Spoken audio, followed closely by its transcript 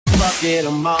bucket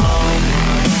 'em all.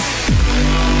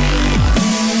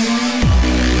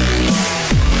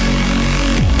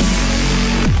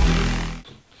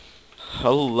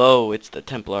 Hello, it's the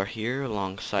Templar here.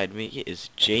 Alongside me is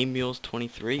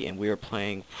JMules23, and we are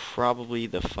playing probably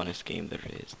the funnest game there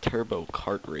is,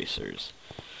 TurboRacers.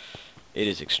 It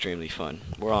is extremely fun.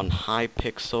 We're on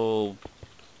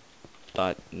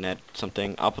hypixel.net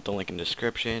something. I'll put the link in the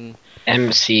description.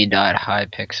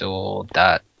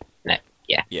 mc.hypixel.net.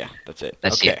 Yeah. Yeah, that's it.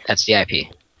 That's okay. That's the IP.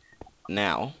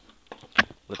 Now,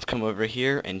 let's come over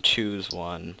here and choose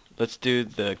one. Let's do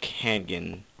the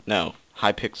canyon. No.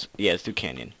 Hypixel. Yeah, let's do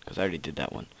canyon, because I already did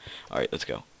that one. Alright, let's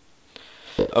go.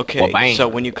 Okay, well, so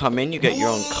when you come in, you get your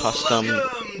own custom...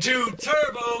 Welcome to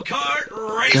Turbo Kart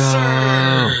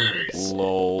Racers!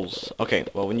 Lolz. Okay,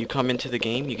 well, when you come into the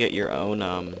game, you get your own,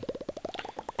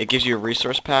 it gives you a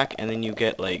resource pack, and then you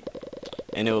get, like...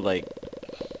 And it'll, like...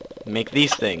 Make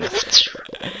these things.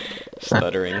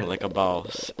 Stuttering like a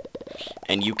boss.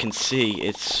 And you can see,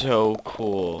 it's so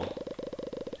cool.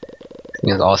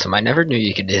 It was awesome. I never knew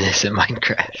you could do this in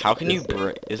Minecraft. How can you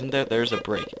break? Isn't there's a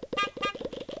break?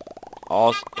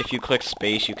 If you click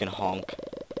space, you can honk.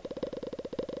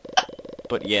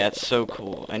 But yeah, it's so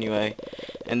cool. Anyway,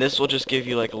 and this will just give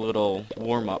you like a little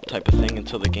warm-up type of thing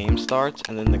until the game starts,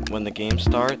 and then when the game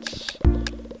starts,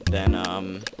 then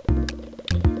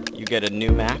you get a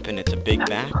new map, and it's a big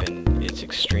map, and it's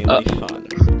extremely fun.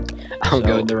 I'm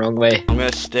going the wrong way. I'm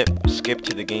gonna skip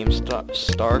to the game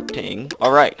starting.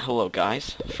 Alright, hello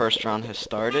guys. First round has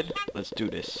started. Let's do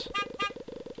this.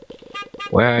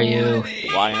 Where are you?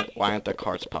 Why aren't the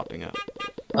cards popping up?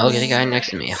 Oh, look at the guy next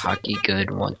to me. Hockey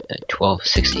good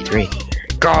 1263.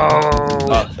 Go!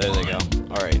 Oh, there they go.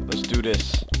 Alright, let's do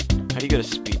this. How do you get a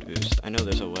speed boost? I know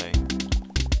there's a way.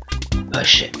 Oh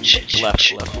shit.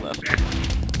 Left.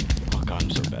 Oh god,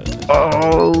 I'm so bad at this.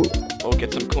 Oh! Oh,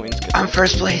 get some coins. I'm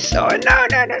first place. Oh no.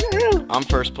 I'm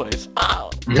first place.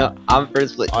 Ow! No, I'm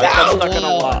first place. Oh, I got stuck on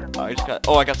a wall.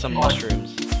 I got some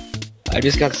mushrooms. I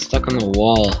just got stuck on the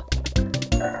wall.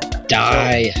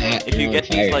 Die. So, if you get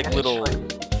these like little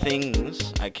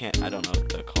things, I don't know what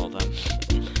to call them.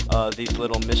 These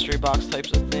little mystery box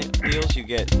types of deals, you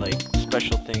get like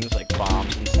special things like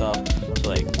bombs and stuff to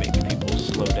like make people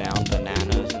slow down,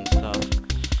 bananas and stuff.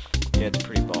 Yeah, it's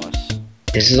pretty boss.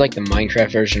 This is like the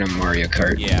Minecraft version of Mario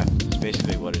Kart. Yeah, it's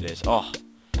basically what it is. Oh,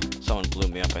 someone blew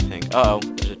me up, I think. Uh-oh,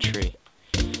 there's a tree.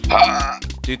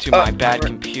 Due to my bad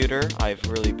computer, I have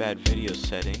really bad video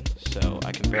settings, so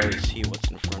I can barely see what's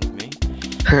in front of me.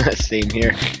 Same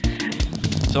here.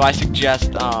 So I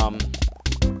suggest,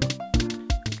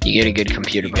 you get a good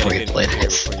computer before you play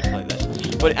this.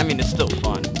 But, I mean, it's still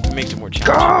fun. It makes it more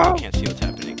challenging. You can't see what's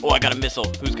happening. Oh, I got a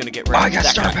missile. Who's gonna get ready? Oh, I got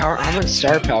star power. I'm on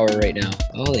star power right now.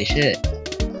 Holy shit.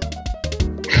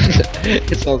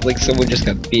 It sounds like someone just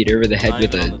got beat over the head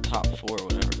with a... on the top 4 or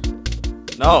whatever.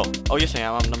 No! Oh, you're saying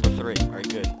I'm number 3. Alright,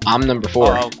 good. I'm number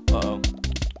 4. Uh-oh.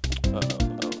 No.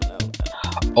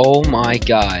 Oh my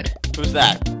god. Who's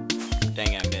that?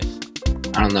 Dang it, I missed.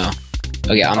 I don't know.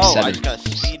 Okay, I'm 7. I just got a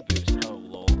speed boost. Oh,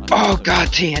 lol. Oh god,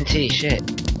 TNT, shit.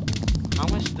 How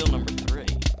am I still number 3?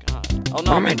 God. Oh,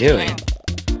 no, what am I doing?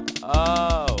 10th.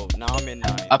 Oh, now I'm in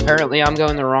 9th. Apparently I'm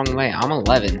going the wrong way. I'm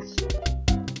 11th.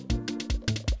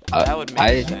 That would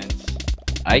make sense.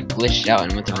 I glitched out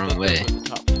and went the wrong way. The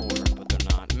top 4, but they're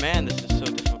not. Man, this is so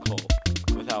difficult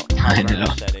without proper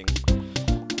settings.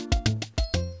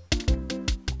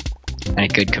 And a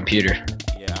good computer.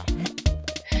 Yeah.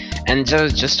 And so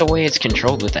just the way it's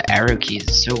controlled with the arrow keys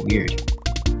is so weird.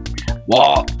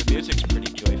 Whoa! The music's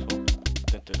pretty joyful.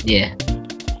 Yeah.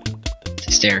 It's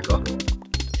hysterical.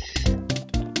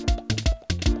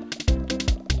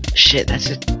 Shit, that's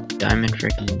a diamond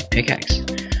freaking pickaxe.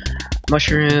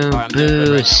 Mushroom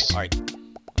boost. Alright, I'm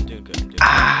doing good.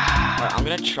 Alright, I'm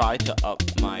gonna try to up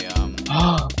my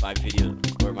my video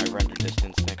or my render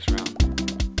distance next round.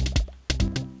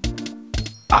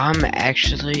 I'm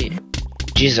actually,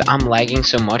 Jesus, I'm lagging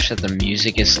so much that the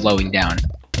music is slowing down.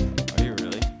 Are you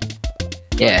really?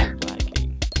 Yeah.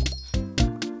 Lagging.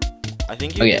 I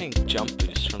think you're getting jump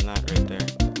boosts from that right there.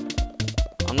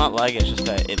 I'm not lagging, it's just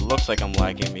that it looks like I'm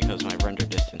lagging because my render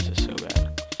distance is so bad.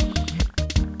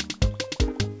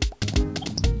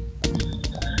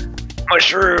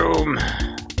 Mushroom!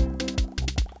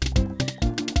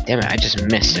 Damn it, I just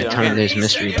missed a ton of those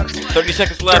mystery boxes. 30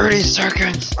 seconds left! 30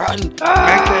 seconds! Run! Make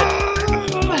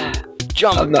it!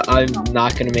 Jump! I'm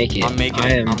not gonna make it. I'm making it.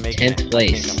 I am I'm making 10th it.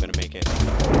 place. I think I'm gonna make it.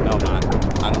 No, I'm not.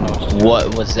 I don't know.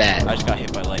 What was that? I just got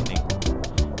hit by lightning.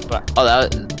 But oh,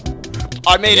 that was...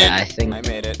 I made it! I think... I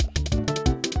made it.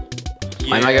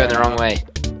 Why am I going the wrong way?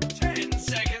 10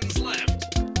 seconds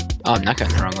left. Oh, I'm not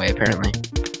going the wrong way, apparently.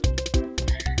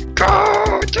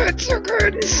 Go! That's so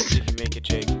good! See if you make it,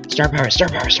 Jake. Star power, star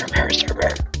power, star power, star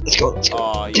power. Let's go, let's go.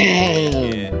 Oh, you Damn!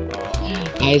 made it.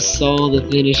 Oh. I saw the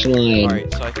finish line.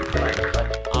 Alright, so I think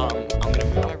I'm gonna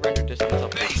move my render distance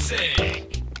up to 6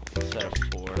 instead of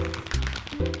 4.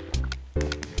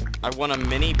 I want a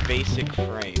mini basic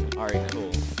frame. Alright,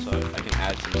 cool. So I can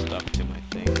add some stuff to my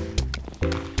thing.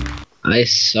 I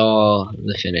saw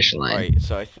the finish line. Alright,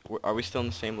 so are we still in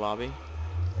the same lobby?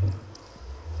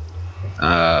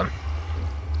 I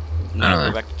don't No, know.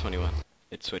 go back to 21.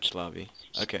 It switched lobby.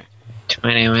 Okay.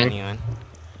 21. 21.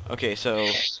 Okay, so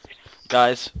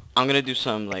guys, I'm gonna do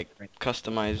some like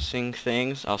customizing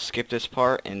things. I'll skip this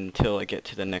part until I get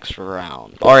to the next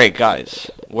round. Alright guys,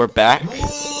 we're back.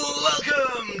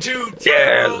 Welcome to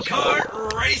Turbo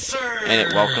Kart Racer. And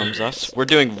it welcomes us. We're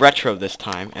doing retro this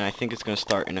time, and I think it's gonna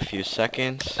start in a few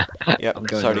seconds. Yep, I'm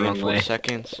going starting the in wrong 4 way.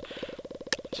 seconds.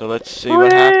 So let's see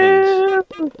what happens.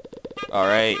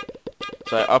 Alright.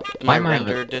 So I upped my Why am I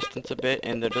render distance a bit,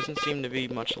 and there doesn't seem to be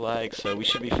much lag, so we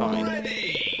should be fine.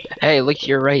 Ready, Hey, look to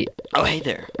your right. Oh, hey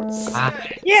there.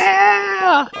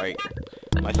 Yeah! Alright.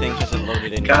 My thing hasn't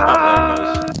loaded in yet.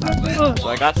 Oh, there it goes. So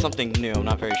I got something new. I'm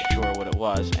not very sure what it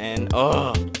was, and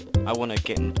I wanna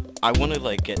get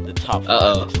like get the top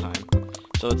 5 this time.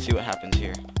 So let's see what happens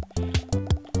here.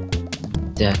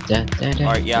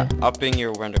 Alright, yeah, upping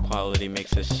your render quality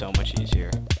makes this so much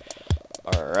easier.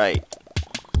 Alright.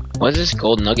 What does this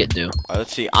gold nugget do?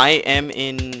 Let's see. I am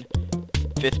in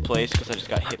 5th place because I just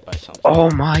got hit by something.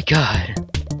 Oh my god.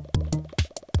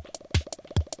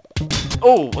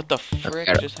 Oh, what the frick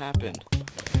Okay. just happened?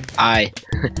 I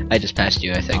just passed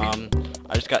you, I think.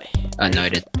 I just got No, I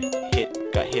did.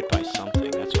 got hit by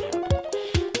something. That's what happened.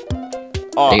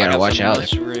 Oh, You I gotta got watch some out.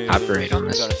 mushrooms. Operate on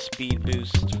this. You got a speed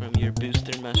boost from your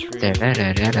booster mushroom.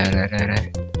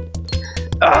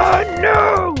 Oh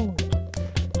no!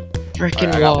 Freaking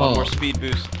Alright, I got one wall. more speed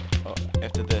boost. Oh,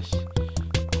 after this.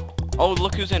 Oh,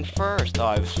 look who's in first. Oh,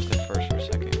 I was just in first for a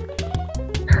second.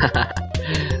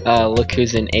 Look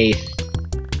who's in 8th.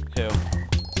 Who?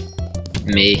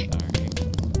 Me.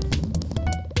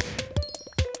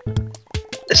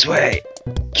 This way.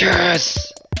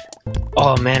 Yes!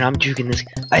 Oh man, I'm juking this.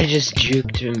 I just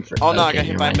juked him for. Oh no, I okay, got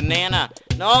hit never by a mind. banana.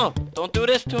 No, don't do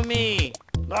this to me.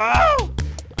 No!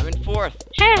 I'm in 4th.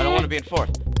 I don't want to be in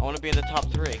 4th. I want to be in the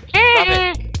top 3. Stop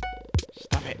it.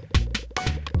 Stop it.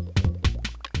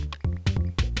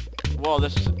 Whoa,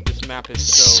 this map is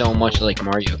So much cool. like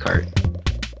Mario Kart.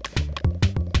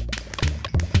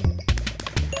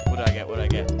 What did I get? What did I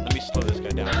get? Let me slow this guy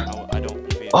down. I don't want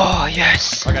to be in. Oh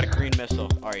yes! I got a green missile.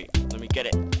 Alright, let me get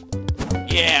it.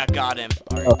 Yeah, got him.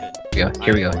 Alright, Oh. good.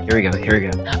 Here we go. Here we go. Here we go. Here we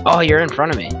go. Oh, you're in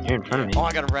front of me. You're in front of me. Oh,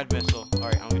 I got a red missile.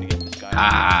 Alright, I'm gonna get this guy.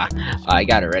 Ah, I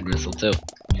got a red missile too.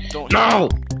 Don't. No!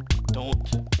 Don't.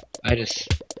 I just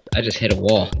hit a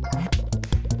wall.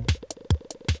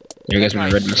 There goes That my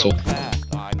guy's red so missile. fast.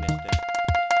 Oh, I missed it.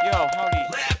 Yo, howdy.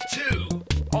 lap 2.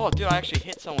 Oh, dude, I actually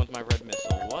hit someone with my red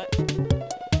missile. What?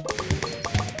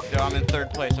 Dude, I'm in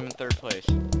 3rd place. I'm in 3rd place.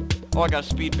 Oh, I got a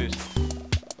speed boost.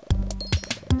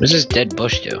 What does this dead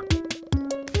bush do?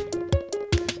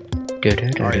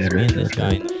 Alright, it's me and this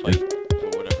guy in the fight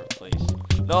for whatever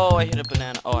place. No, I hit a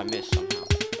banana. Oh, I missed somehow.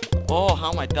 Oh,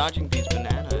 how am I dodging these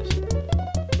bananas?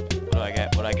 What do I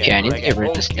get? What do I get? Yeah, I need What to do get rid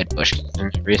Oh, of this dead bush.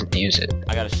 There's a reason to use it.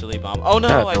 I got a silly bomb. Oh no,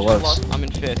 Yeah, I there just was. lost. I'm in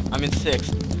 5th. I'm in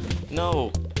 6th.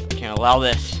 No, can't allow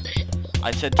this.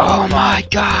 I said Oh top 5. my I said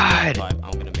God! top 5.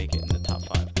 I'm gonna make it in the top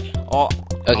 5. Oh,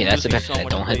 Okay, I'm that's a losing bad so bet.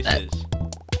 much Don't hit that. places.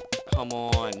 Come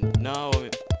on, no.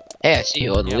 Hey, I see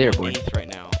you on the Yeah, I'm in leaderboard. 8th right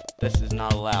now. This is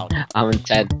not allowed. I'm in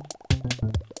 10th.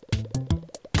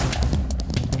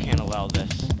 Can't allow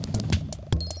this.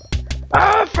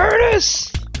 Ah,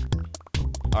 furnace!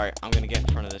 Alright, I'm gonna get in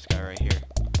front of this guy right here.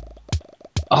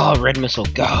 Oh, red missile,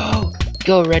 go!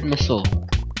 Go, red missile!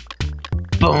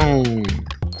 Boom!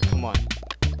 Alright, come on.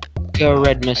 Go,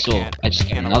 red missile! I just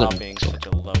got can't another allow being missile. such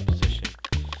a low position.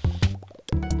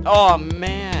 Oh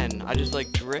man, I just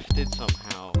like drifted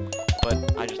somehow,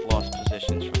 but I just lost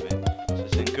positions from it.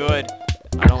 This isn't good.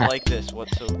 I don't like this.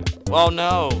 What's so? Oh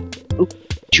no,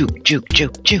 Juke, juke,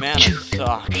 juke, juke, man, I juke!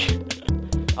 suck.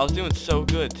 I was doing so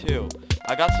good too.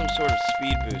 I got some sort of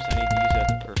speed boost. I need to use it at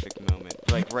the perfect moment,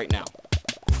 like right now.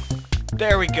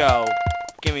 There we go.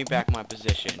 Give me back my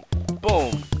position.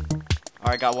 Boom.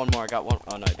 Alright, got one more. I got one.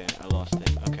 Oh no, I didn't. I lost it.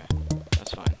 Okay,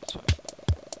 that's fine. That's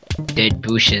fine. Dead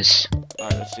bushes.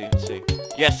 Alright, let's see, let's see.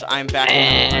 Yes, I'm back now.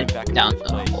 I'm And back in down 5th the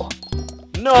place. hole.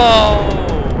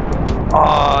 No!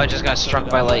 Oh, I just got So struck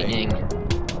did by I. lightning.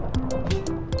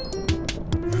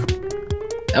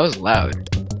 That was loud.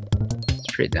 It's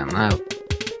pretty damn loud.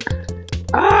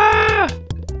 Ah!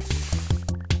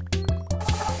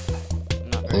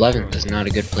 Not very 11th sure. is not a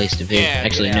good place to be. Yeah,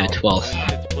 Actually, get no, out. 12th.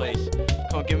 5th place.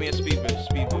 Come on, give me a speed boost.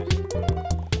 Speed boost.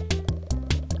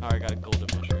 Alright, got a golden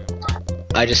mushroom.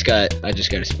 I just got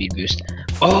a speed boost.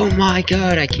 Oh my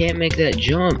god, I can't make that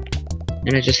jump.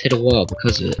 And I just hit a wall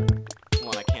because of it. Come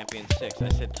on, I can't be in 6th. I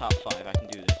said top 5. I can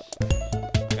do this.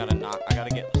 I gotta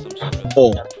get some sort of...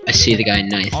 Oh, I see the guy in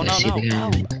 9th. Oh, no, I see the guy no,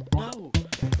 in 9th. no.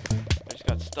 I just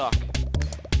got stuck.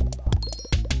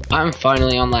 I'm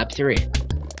finally on lap 3.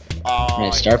 Oh, I had I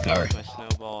star just power. lost my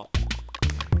snowball.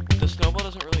 The snowball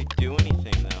doesn't really do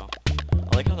anything, though.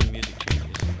 I like how the music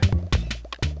changes.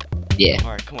 Yeah.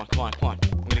 Alright, come on, come on, come on.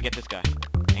 I'm gonna get this guy.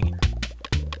 Dang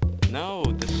it. No,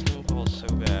 this snowball is so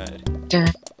bad.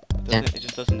 It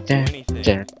just doesn't do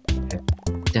anything.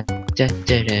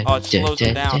 Oh, it slows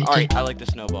them down. Alright, I like the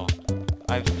snowball.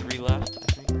 I have 3 left, I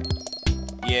think.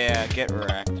 Yeah, get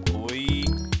wrecked, boy.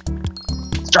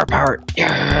 Star power.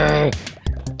 Yeah. Oh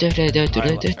no,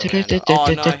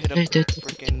 I hit a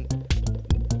freaking...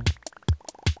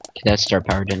 That star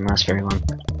power didn't last very long.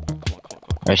 Come on.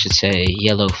 Or I should say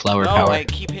yellow flower No, power. I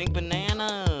keep hitting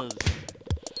bananas.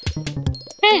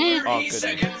 30 Oh, good.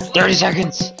 seconds. 30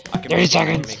 seconds. I can 30 make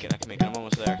seconds. it. I can make it. I'm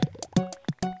almost there.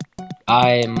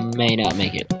 I may not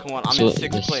make it. Come on, I'm So in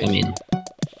 6th place.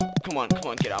 Come on,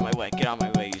 get out of my way. Get out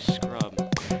of my way, you scrub.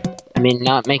 I mean,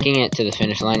 not making it to the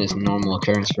finish line is a normal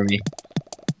occurrence for me.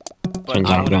 But Turns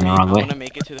out I'm going the wrong way. I wanna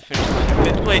make it to the finish line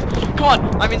in 5th place. Come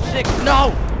on, I'm in 6th.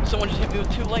 No! Someone just hit me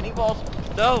with 2 lightning balls.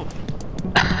 No!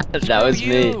 That was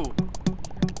me. You.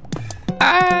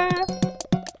 Ah!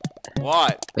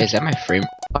 What? Wait, is that my frame?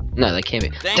 No, that can't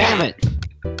be. Dang it!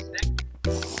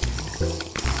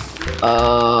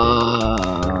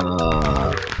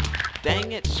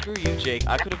 Dang it, screw you, Jake.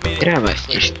 I could have made it Get out of my in 5th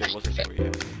place face. if it wasn't for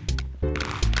you.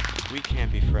 We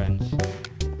can't be friends.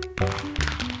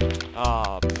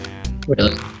 Oh, man.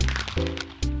 Really?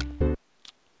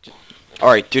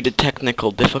 Alright, due to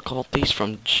technical difficulties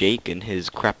from Jake and his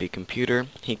crappy computer,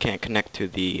 he can't connect to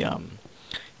the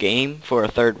game for a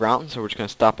 3rd round, so we're just going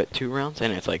to stop at 2 rounds,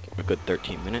 and it's like a good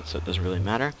 13 minutes, so it doesn't really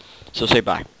matter. So say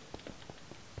bye.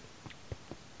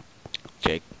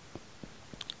 Jake,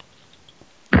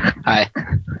 Hi.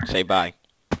 say bye.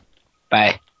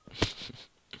 Bye.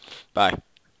 Bye.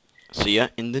 See ya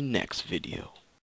in the next video.